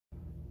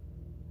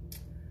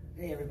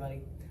Hey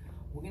everybody,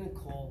 we're going to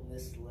call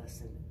this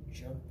lesson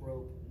jump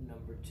rope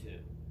number 2.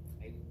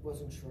 I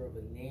wasn't sure of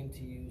a name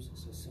to use,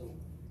 so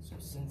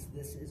since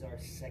this is our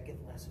second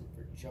lesson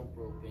for jump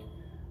roping,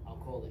 I'll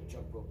call it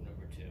jump rope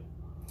number 2.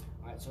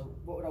 Alright, so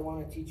what I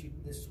want to teach you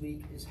this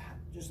week is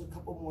just a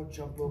couple more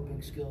jump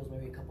roping skills,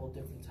 maybe a couple of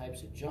different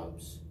types of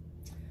jumps.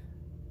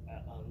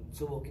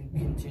 So we'll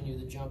continue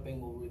the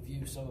jumping. We'll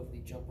review some of the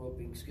jump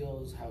roping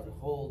skills, how to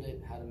hold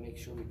it, how to make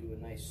sure we do a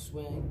nice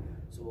swing.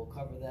 So we'll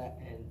cover that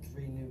and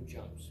 3 new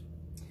jumps.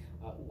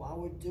 While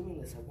we're doing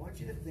this, I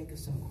want you to think of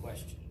some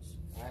questions.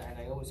 And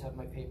I always have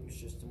my papers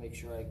just to make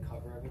sure I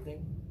cover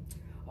everything.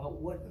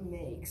 What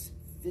makes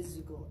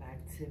physical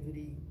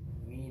activity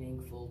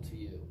meaningful to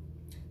you?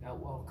 Now,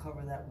 I'll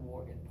cover that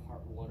more in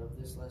part 1 of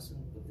this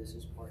lesson, but this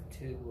is part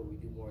 2 where we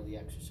do more of the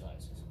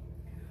exercises.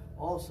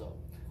 Also,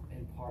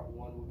 in part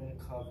 1, we're going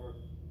to cover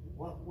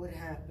what would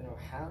happen, or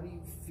how do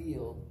you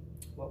feel,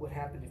 what would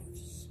happen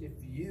if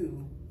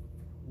you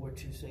were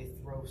to, say,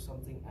 throw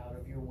something out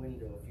of your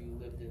window, if you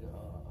lived in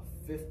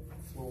a 5th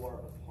floor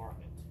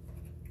apartment,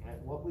 right?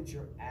 What would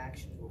your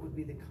actions, what would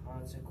be the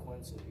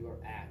consequence of your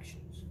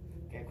actions?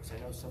 Okay, because I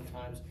know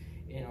sometimes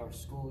in our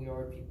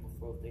schoolyard people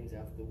throw things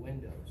out the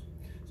windows.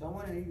 So I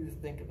wanted you to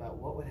think about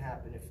what would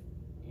happen if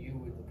you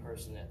were the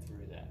person that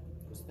threw that,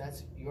 because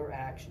that's, your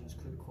actions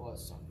could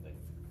cause something.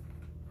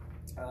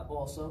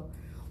 Also,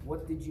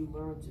 what did you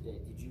learn today?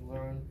 Did you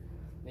learn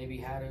maybe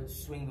how to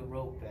swing the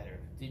rope better?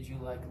 Did you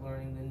like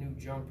learning the new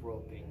jump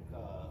roping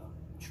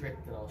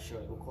trick that I'll show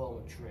you? We'll call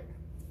them a trick.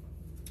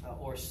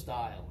 Or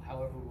style,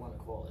 however we want to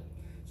call it.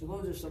 So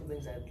those are some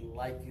things I'd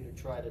like you to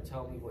try to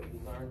tell me what you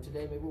learned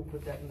today. Maybe we'll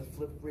put that in the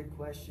Flipgrid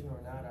question or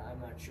not, I'm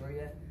not sure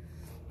yet.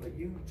 But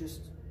you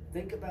just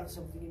think about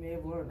something you may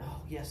have learned.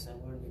 Oh yes, I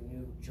learned a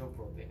new jump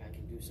roping. I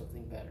can do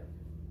something better.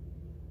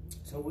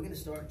 So we're going to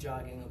start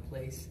jogging in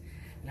place.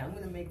 Now I'm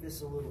going to make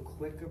this a little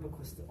quicker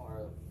because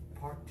our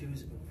part 2s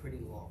have been pretty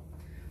long.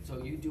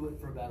 So you do it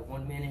for about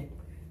 1 minute,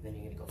 then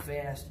you're going to go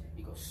fast,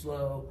 you go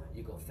slow,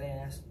 you go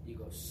fast, you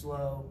go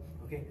slow.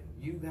 Okay,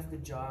 you have to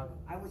jog,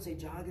 I would say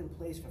jog in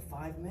place for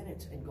 5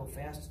 minutes and go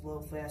fast,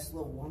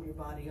 slow, warm your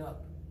body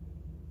up.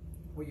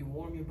 Where you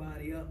warm your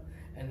body up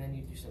and then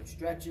you do some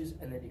stretches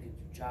and then you can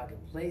jog in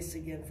place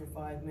again for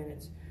 5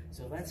 minutes.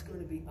 So that's going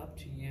to be up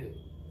to you.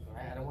 All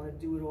right, I don't want to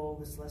do it all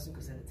this lesson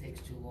because then it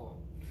takes too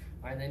long.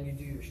 All right, then you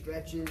do your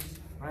stretches,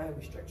 right?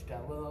 We stretch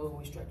down low,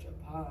 we stretch up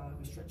high,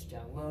 we stretch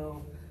down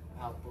low,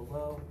 out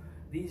below.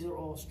 These are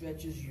all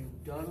stretches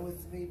you've done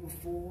with me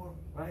before,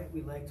 right?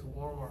 We like to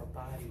warm our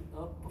body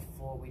up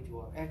before we do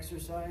our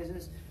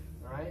exercises,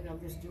 all right? I'm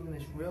just doing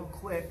this real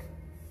quick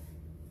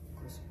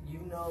because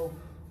you know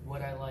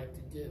what I like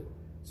to do.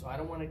 So I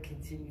don't want to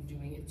continue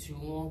doing it too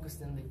long because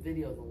then the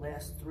video, the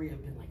last 3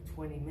 have been like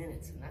 20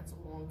 minutes, and that's a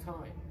long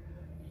time.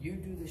 You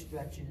do the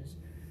stretches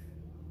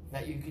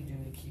that you can do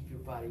to keep your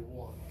body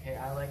warm. Okay,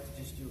 I like to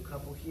just do a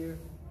couple here.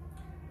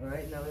 All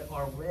right, now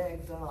our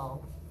rag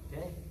doll,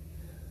 okay?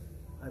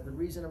 The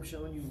reason I'm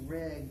showing you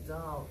rag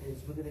doll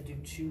is we're gonna do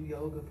 2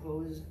 yoga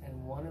poses,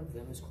 and one of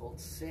them is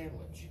called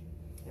sandwich.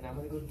 And I'm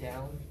gonna go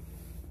down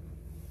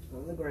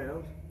on the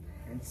ground,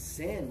 and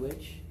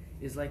sandwich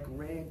is like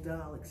rag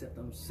doll, except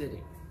I'm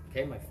sitting.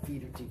 Okay, my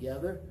feet are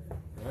together,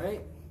 all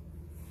right?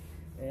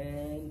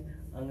 And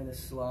I'm gonna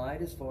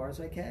slide as far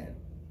as I can.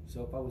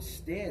 So if I was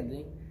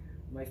standing,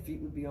 my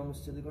feet would be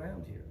almost to the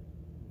ground here.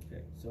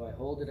 Okay, so I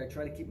hold it, I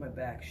try to keep my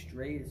back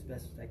straight as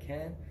best as I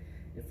can.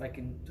 If I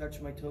can touch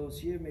my toes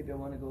here, maybe I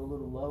want to go a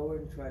little lower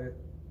and try to,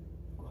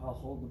 I'll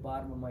hold the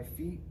bottom of my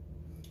feet,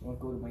 or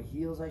go to my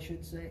heels I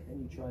should say,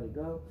 and you try to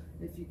go.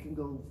 If you can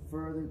go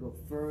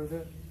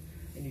further,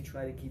 and you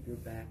try to keep your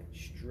back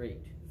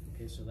straight.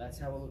 Okay, so that's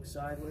how it looks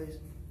sideways.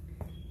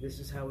 This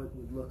is how it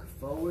would look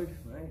forward,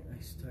 right?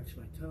 I touch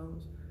my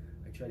toes,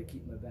 I try to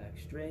keep my back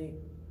straight.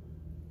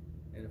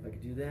 And if I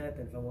could do that,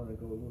 then if I want to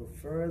go a little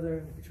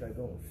further, I could try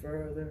going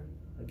further.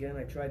 Again,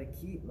 I try to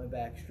keep my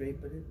back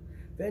straight, but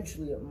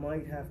eventually it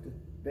might have to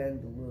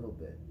bend a little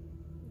bit,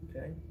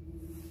 okay?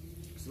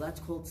 So that's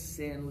called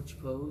sandwich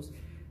pose.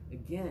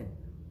 Again,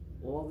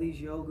 all these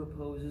yoga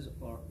poses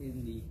are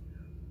in the,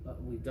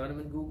 we've done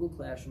them in Google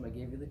Classroom. I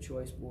gave you the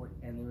choice board,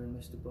 and they're in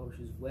Mr.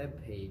 Boccia's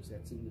webpage.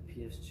 That's in the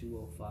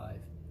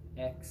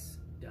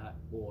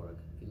PS205x.org.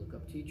 If you look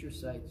up teacher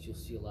sites, you'll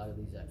see a lot of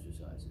these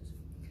exercises.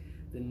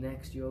 The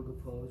next yoga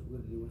pose we're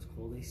going to do is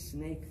called a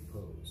snake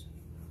pose.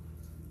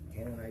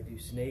 Okay, when I do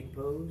snake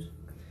pose,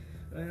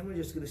 I'm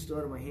just going to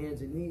start on my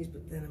hands and knees,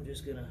 but then I'm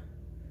just going to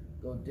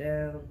go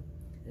down,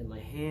 and my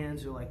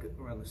hands are like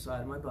around the side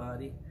of my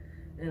body,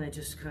 and I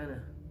just kind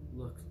of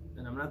look,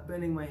 and I'm not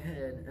bending my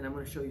head, and I'm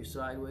going to show you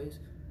sideways,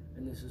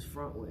 and this is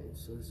front ways.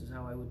 So this is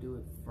how I would do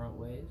it front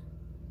ways,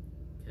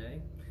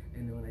 okay?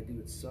 And then when I do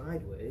it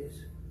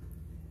sideways,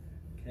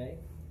 okay,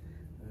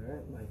 all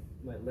right,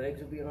 my legs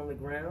will be on the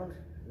ground,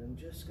 and I'm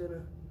just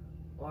gonna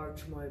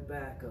arch my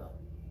back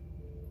up.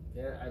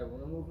 Okay, I don't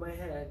want to move my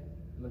head.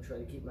 I'm gonna try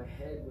to keep my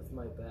head with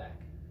my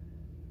back.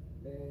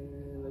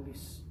 And let me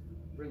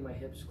bring my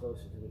hips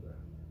closer to the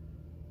ground.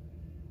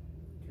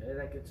 Okay,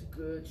 that gets a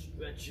good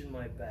stretch in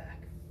my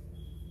back.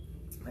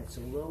 Right,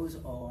 so those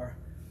are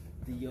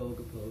the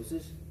yoga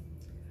poses.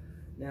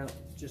 Now,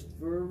 just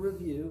for a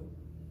review,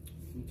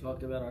 we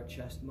talked about our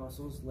chest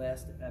muscles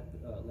last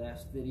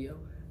video,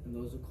 and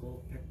those are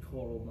called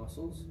pectoral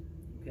muscles.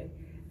 Okay,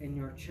 and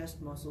your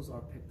chest muscles,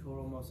 our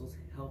pectoral muscles,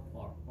 help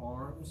our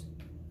arms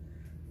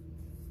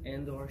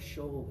and our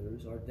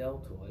shoulders, our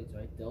deltoids,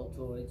 right?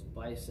 Deltoids,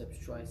 biceps,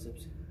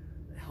 triceps,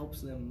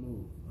 helps them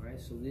move. All right,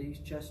 so these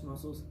chest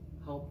muscles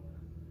help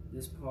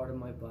this part of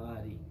my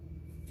body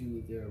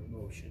do their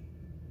motion.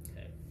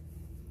 Okay,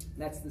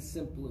 that's the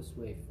simplest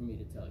way for me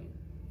to tell you.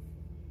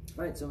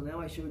 All right, so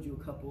now I showed you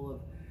a couple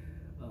of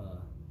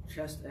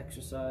chest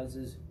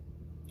exercises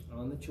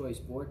on the choice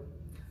board.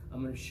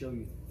 I'm going to show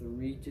you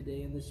 3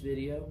 today in this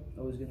video.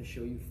 I was going to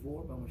show you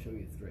 4, but I'm going to show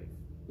you 3.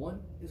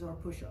 One is our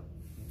push-up.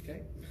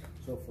 Okay,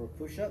 so for a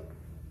push-up,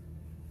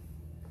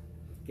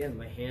 again,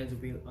 my hands will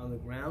be on the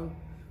ground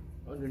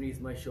underneath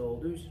my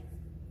shoulders.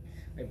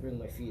 I bring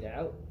my feet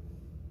out,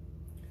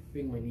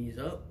 bring my knees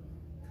up.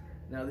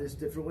 Now there's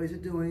different ways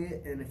of doing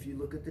it, and if you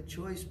look at the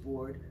choice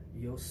board,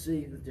 you'll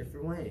see the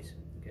different ways.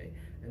 Okay,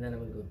 and then I'm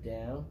going to go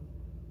down,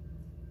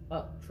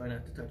 up, try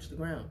not to touch the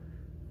ground,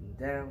 and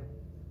down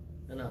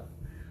and up.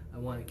 I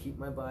want to keep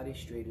my body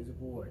straight as a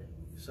board.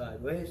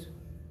 Sideways,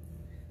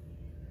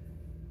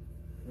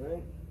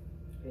 right?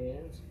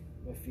 Hands,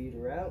 my feet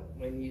are out,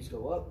 my knees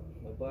go up,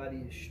 my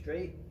body is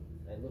straight.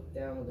 I look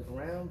down on the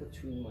ground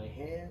between my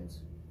hands,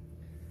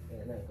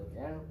 and I go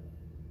down,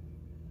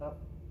 up,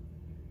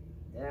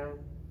 down,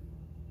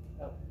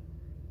 up,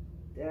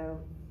 down,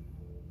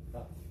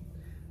 up.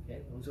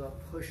 Okay, those are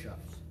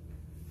push-ups.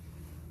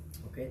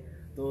 Okay,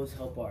 those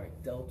help our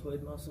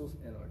deltoid muscles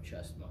and our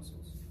chest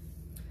muscles.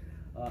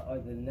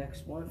 The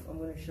next one I'm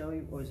going to show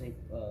you was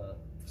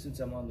since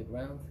I'm on the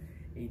ground,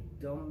 a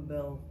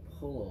dumbbell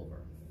pullover.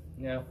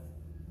 Now,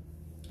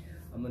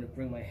 I'm going to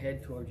bring my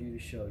head towards you to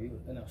show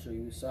you, and I'll show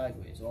you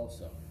sideways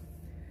also.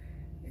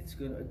 It's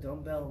good. A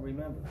dumbbell,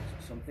 remember,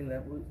 something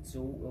that it's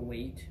a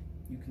weight.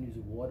 You can use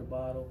a water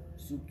bottle,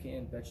 soup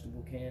can,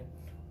 vegetable can,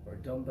 or a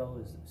dumbbell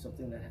is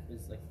something that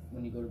is like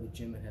when you go to the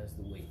gym, it has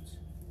the weights.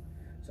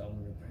 So I'm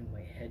going to bring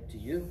my head to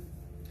you,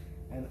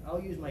 and I'll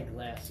use my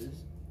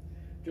glasses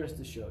just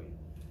to show you.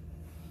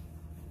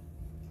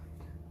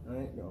 All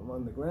right, now I'm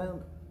on the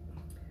ground,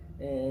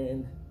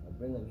 and I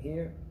bring them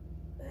here,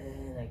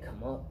 and I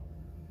come up.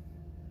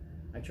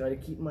 I try to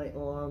keep my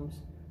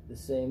arms the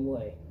same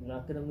way. I'm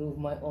not going to move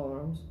my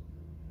arms.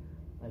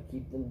 I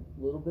keep them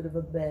a little bit of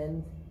a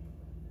bend,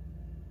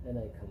 and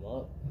I come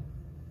up,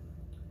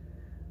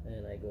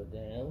 and I go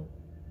down,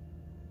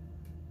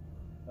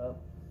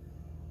 up,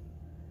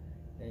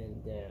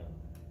 and down.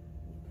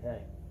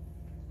 Okay,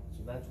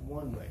 so that's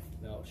one way.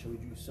 Now I'll show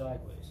you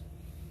sideways.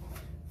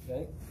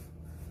 Okay,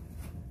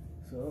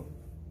 so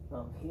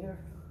I'm here,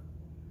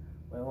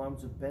 my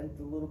arms are bent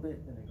a little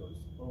bit, and it goes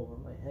over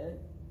my head,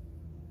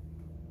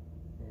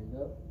 and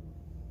up,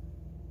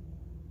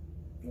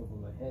 over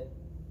my head,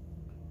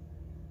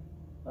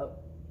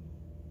 up.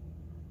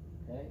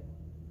 Okay,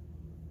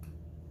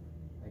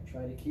 I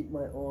try to keep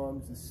my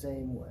arms the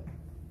same way.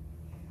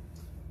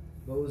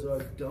 Those are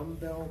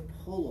dumbbell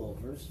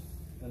pullovers,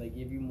 and I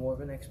give you more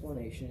of an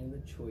explanation in the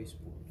choice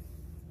board.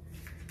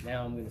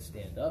 Now I'm going to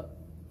stand up,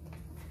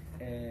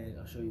 and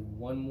I'll show you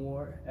one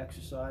more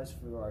exercise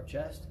for our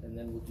chest, and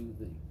then we'll do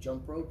the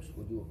jump ropes.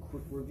 We'll do a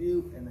quick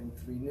review, and then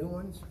 3 new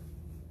ones.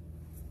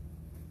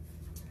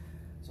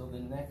 So the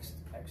next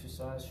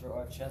exercise for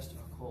our chest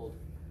are called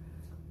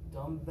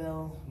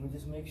dumbbell, let me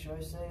just make sure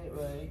I say it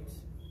right,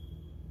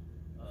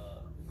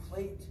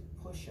 plate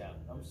push-out.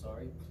 I'm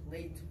sorry,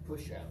 plate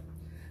push-out.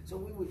 So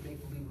we would make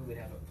believe we would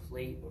have a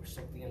plate or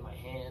something in my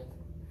hand,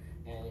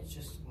 and it's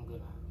just, I'm gonna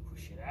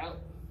push it out,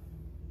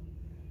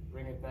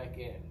 bring it back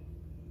in,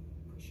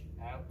 push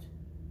it out,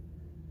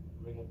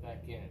 bring it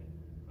back in.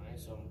 All right,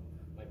 so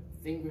my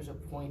fingers are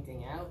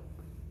pointing out,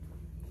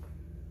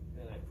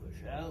 and I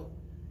push out,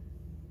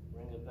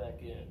 bring it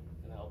back in,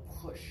 and I'll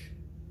push.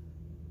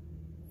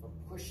 For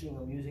pushing,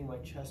 I'm using my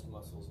chest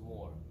muscles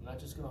more. I'm not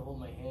just gonna hold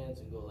my hands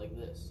and go like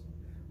this.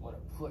 I wanna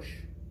push,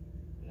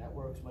 and that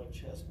works my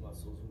chest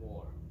muscles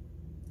more.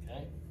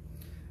 Okay?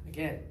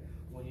 Again,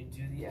 when you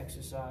do the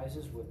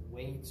exercises with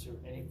weights or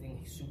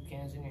anything, soup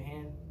cans in your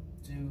hand,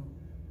 do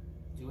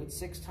it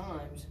 6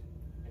 times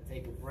and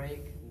take a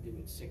break, and do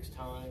it 6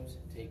 times,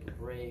 take a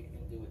break,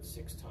 and do it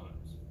 6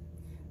 times.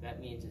 That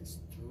means it's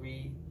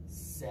 3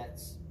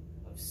 sets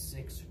of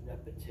 6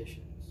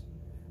 repetitions.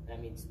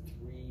 That means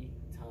 3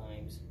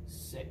 times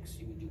 6.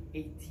 You would do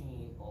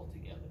 18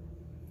 altogether.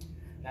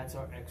 That's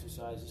our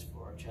exercises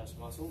for our chest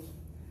muscles.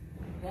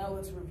 Now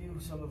let's review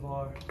some of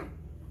our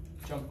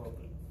jump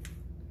roping.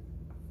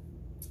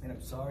 And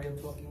I'm sorry I'm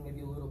talking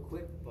maybe a little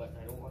quick, but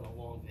I don't want a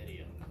long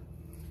video.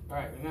 All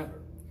right,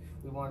 remember,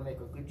 we want to make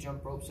a good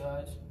jump rope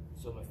size.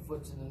 So my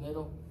foot's in the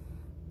middle.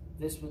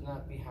 This would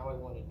not be how I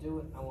want to do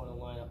it. I want to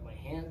line up my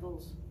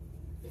handles.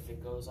 If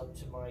it goes up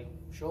to my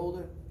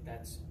shoulder,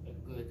 that's a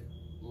good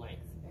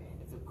length.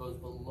 If it goes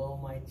below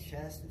my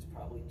chest, it's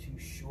probably too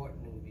short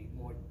and it would be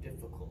more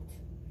difficult.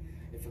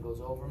 If it goes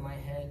over my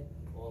head,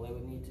 All I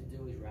would need to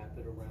do is wrap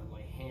it around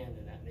my hand,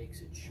 and that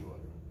makes it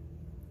shorter.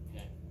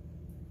 Okay.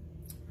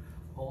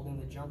 Holding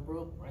the jump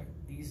rope, right?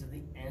 These are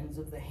the ends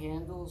of the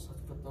handles.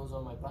 Let's put those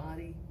on my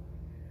body.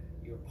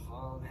 Your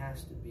palm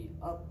has to be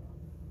up.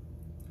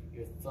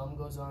 Your thumb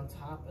goes on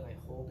top, and I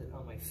hold it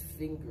on my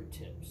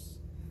fingertips.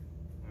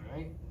 All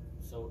right?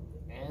 So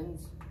the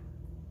ends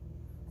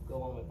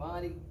go on my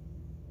body,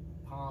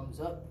 palms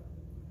up,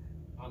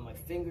 on my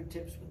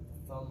fingertips with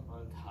the thumb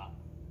on top.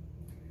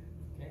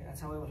 Okay,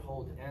 that's how I would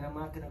hold it. And I'm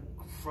not gonna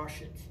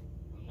crush it.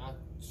 I'm not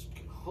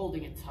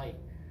holding it tight.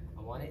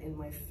 I want it in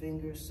my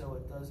fingers so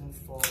it doesn't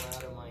fall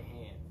out of my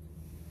hand.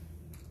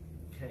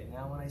 Okay,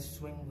 now when I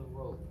swing the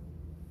rope,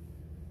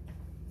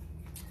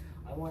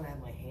 I want to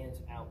have my hands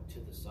out to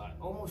the side,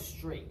 almost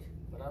straight,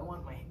 but I don't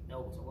want my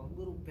elbows. I want a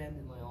little bend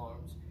in my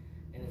arms,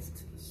 and it's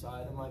to the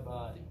side of my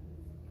body.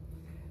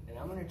 And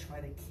I'm going to try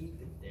to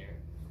keep it there,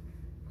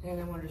 and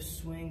I'm going to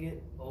swing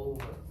it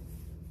over.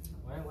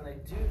 Right? When I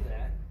do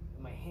that,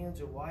 and my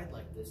hands are wide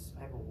like this,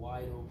 I have a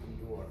wide open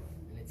door,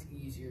 and it's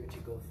easier to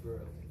go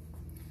through.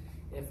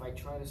 If I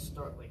try to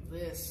start like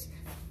this,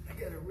 I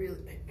got to really,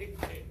 it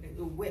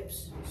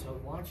whips. So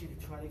I want you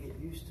to try to get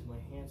used to my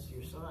hands to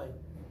your side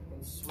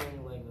and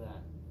swing like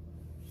that.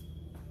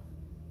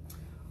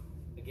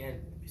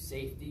 Again,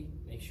 safety,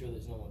 make sure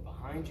there's no one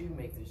behind you,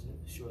 make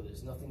sure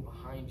there's nothing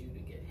behind you to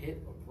get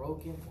hit or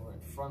broken or in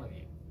front of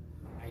you.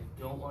 I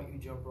don't want you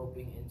jump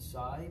roping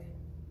inside.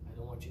 I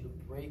don't want you to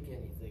break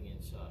anything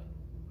inside.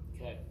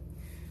 Okay,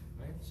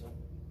 right, so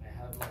I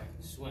have my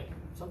swing.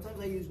 Sometimes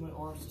I use my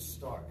arms to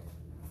start.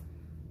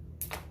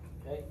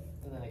 Okay,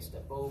 and then I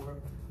step over.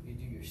 You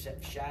do your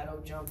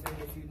shadow jumping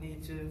if you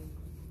need to,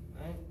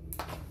 right?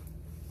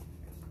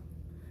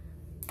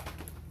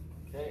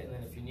 Okay, and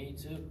then if you need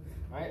to,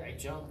 right, I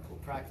jump, we'll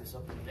practice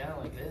up and down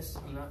like this.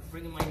 I'm not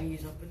bringing my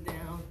knees up and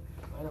down,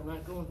 right? I'm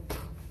not going,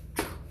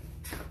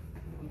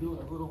 I'm doing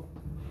a little,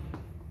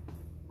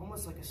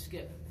 almost like a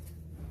skip.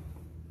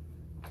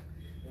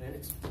 And then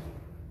it's,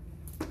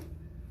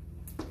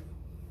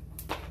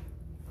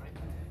 right?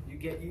 You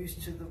get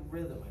used to the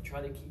rhythm. I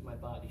try to keep my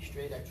body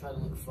straight. I try to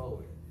look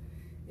forward.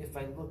 If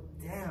I look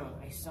down,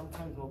 I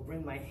sometimes will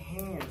bring my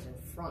hands in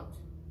front,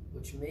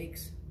 which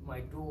makes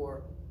my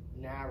door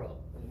narrow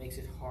and makes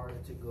it harder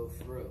to go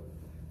through.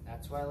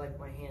 That's why I like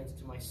my hands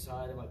to my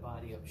side and my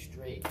body up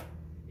straight.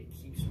 It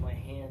keeps my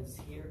hands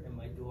here and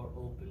my door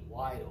open,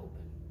 wide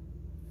open.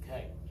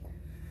 Okay,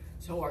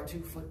 so our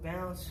 2-foot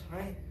bounce,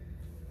 right?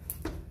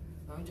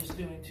 I'm just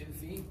doing 2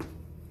 feet.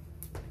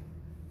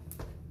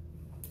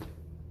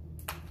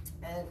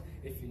 And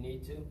if you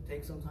need to,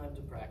 take some time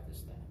to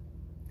practice that.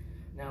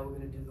 Now we're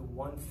going to do the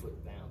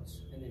 1-foot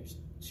bounce, and there's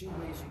 2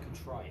 ways you can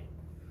try it.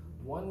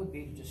 One would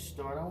be to just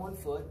start on 1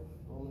 foot.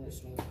 I'm going to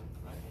swing,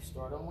 right? I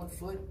start on 1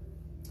 foot,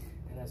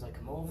 and as I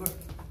come over,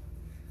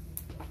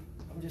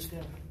 I'm just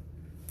going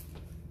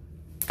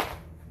to,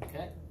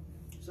 okay?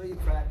 So you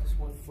practice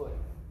 1 foot.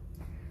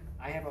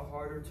 I have a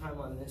harder time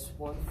on this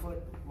 1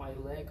 foot, my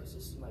leg, because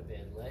this is my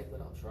bad leg,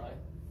 but I'll try.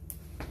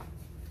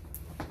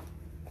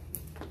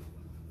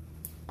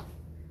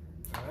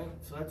 All right,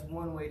 so that's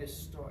one way to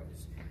start.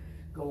 Is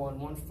go on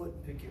 1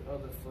 foot, pick your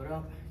other foot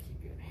up,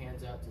 keep your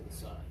hands out to the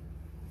side.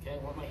 Okay, I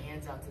want my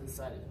hands out to the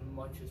side as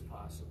much as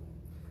possible.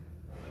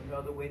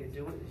 Another way to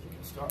do it is you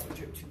can start with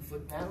your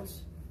 2-foot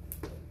bounce,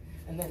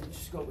 and then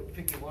just go with,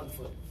 pick your 1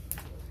 foot.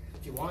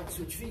 If you want,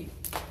 switch feet.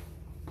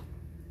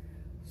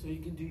 So you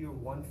can do your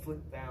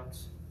 1-foot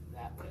bounce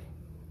that way,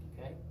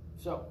 okay?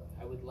 So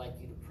I would like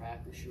you to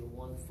practice your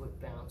 1-foot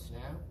bounce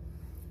now.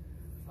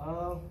 I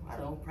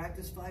don't know,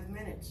 practice 5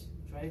 minutes.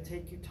 Try to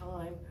take your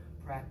time,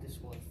 practice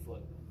 1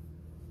 foot.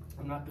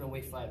 I'm not gonna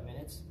wait 5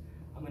 minutes.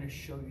 I'm gonna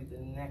show you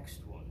the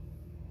next one,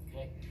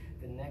 okay?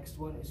 The next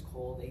one is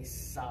called a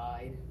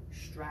side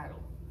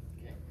straddle,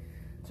 okay?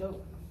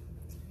 So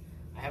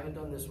I haven't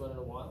done this one in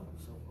a while,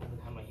 so I'm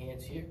gonna have my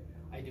hands here.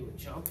 I do a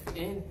jump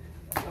in,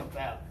 jump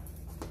out.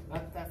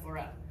 Not that far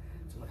out.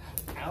 So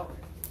I'm gonna out,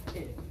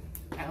 in,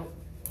 out,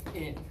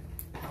 in,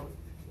 out,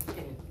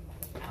 in,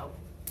 out,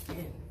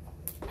 in,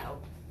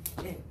 out,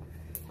 in,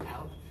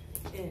 out,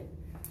 in,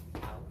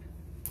 out,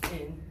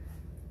 in.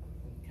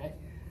 Okay?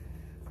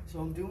 So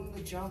I'm doing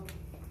the jump.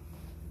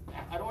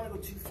 I don't want to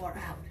go too far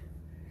out,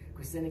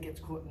 because then it gets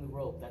caught in the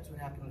rope. That's what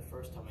happened the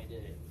first time I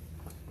did it.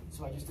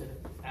 So I just did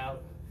it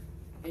out,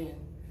 in,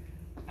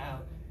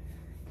 out,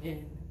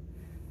 in,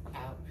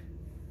 out,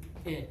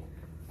 in.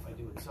 If I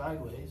do it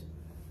sideways,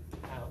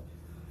 out,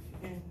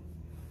 in,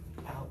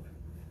 out,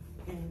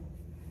 in,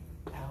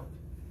 out,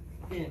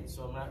 in.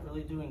 So I'm not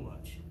really doing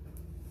much.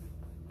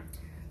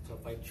 So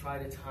if I try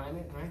to time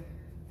it,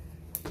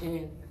 right?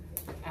 In,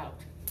 out,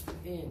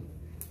 in,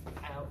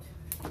 out,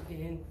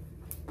 in,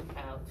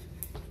 out,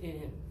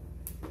 in,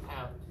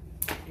 out,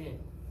 in.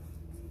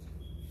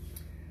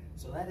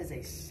 So that is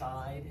a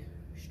side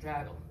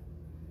straddle.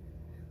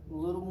 A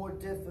little more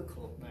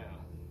difficult now.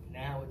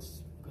 Now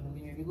it's going to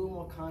be a little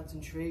more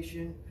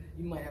concentration.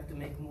 You might have to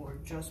make more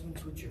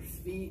adjustments with your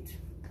feet.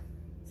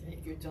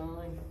 Take your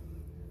time.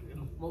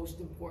 The most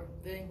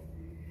important thing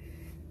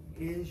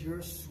is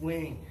your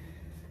swing.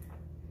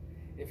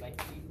 if I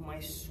keep my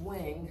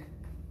swing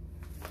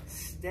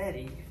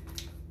steady,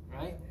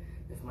 right?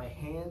 If my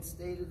hands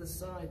stay to the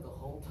side the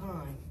whole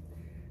time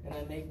and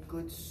I make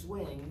good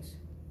swings,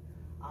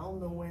 I'll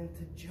know when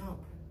to jump.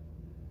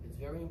 It's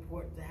very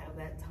important to have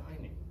that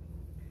timing.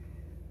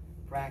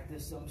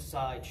 Practice some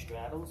side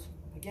straddles.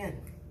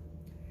 Again,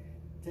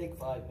 take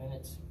 5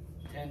 minutes,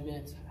 10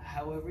 minutes,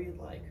 however you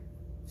like.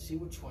 See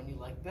which one you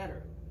like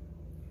better.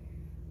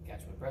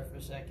 Catch my breath for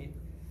a second.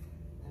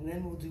 And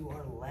then we'll do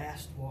our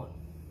last one.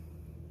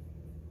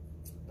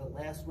 The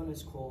last one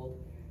is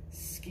called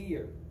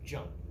skier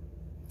jump.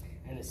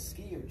 And a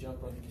skier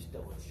jump, let me just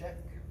double check,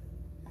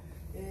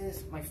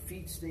 is my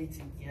feet stay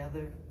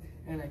together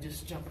and I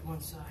just jump one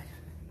side,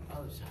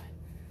 other side,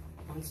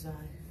 one side,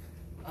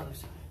 other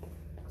side.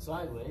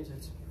 Sideways,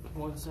 it's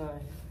one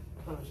side,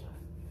 other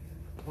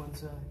side, one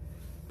side,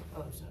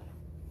 other side.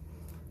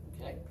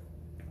 Okay?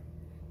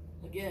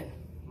 Again,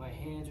 my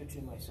hands are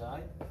to my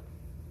side.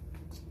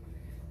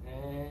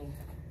 And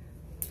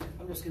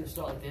I'm just going to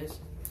start like this.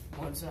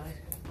 One side,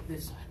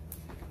 this side,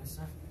 this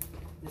side,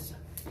 this side,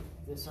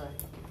 this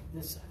side,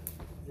 this side,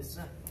 this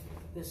side,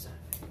 this side,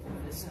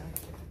 this side,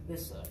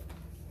 this side.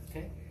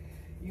 Okay?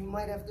 You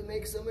might have to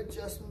make some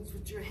adjustments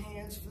with your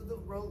hands for the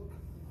rope.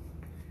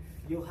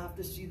 You'll have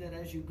to see that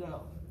as you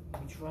go.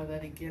 Let me try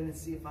that again and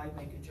see if I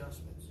make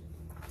adjustments.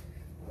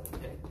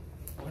 Okay?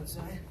 One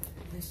side,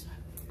 this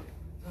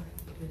side,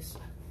 this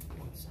side,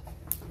 one side,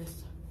 this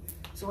side.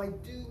 So I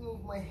do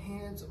move my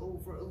hands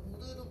over a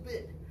little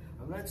bit.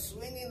 I'm not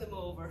swinging them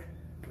over,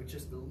 but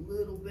just a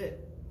little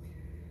bit.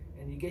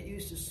 And you get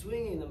used to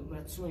swinging them,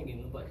 not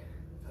swinging them, but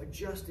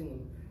adjusting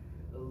them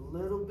a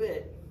little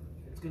bit.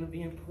 It's going to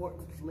be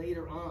important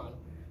later on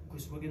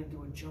because we're going to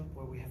do a jump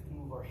where we have to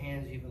move our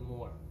hands even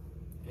more.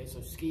 Okay, so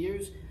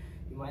skiers,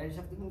 you might just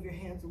have to move your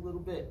hands a little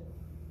bit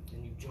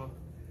and you jump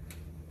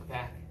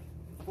back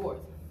and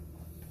forth.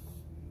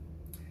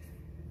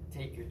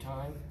 Take your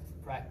time,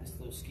 practice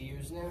those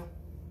skiers now.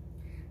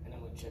 And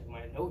I'm going to check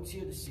my notes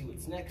here to see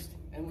what's next,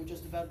 and we're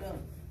just about done.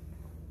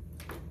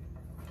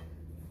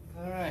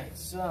 All right,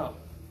 so,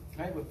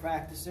 we're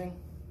practicing.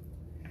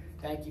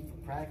 Thank you for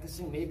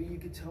practicing. Maybe you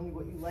could tell me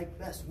what you like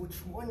best, which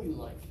one you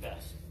like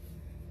best.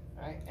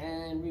 All right,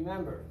 and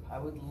remember, I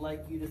would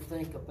like you to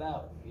think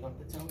about, you don't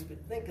have to tell me, but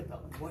think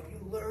about what you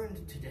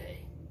learned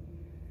today.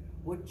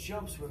 What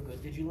jumps were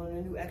good? Did you learn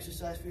a new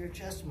exercise for your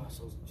chest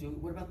muscles?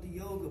 What about the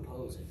yoga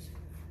poses?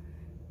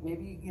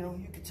 Maybe,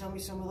 you could tell me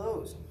some of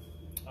those.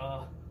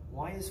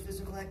 Why is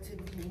physical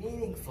activity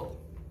meaningful?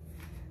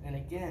 And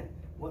again,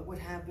 what would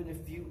happen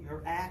if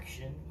your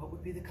action, what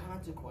would be the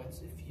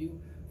consequence if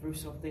you threw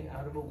something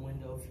out of a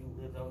window if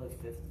you lived on the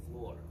 5th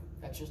floor?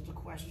 That's just a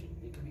question.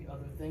 It could be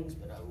other things,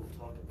 but I will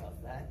talk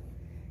about that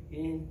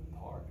in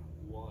part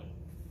 1.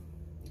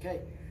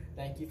 Okay,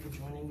 thank you for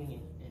joining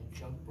me in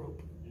jump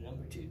rope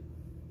number 2.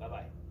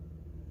 Bye-bye.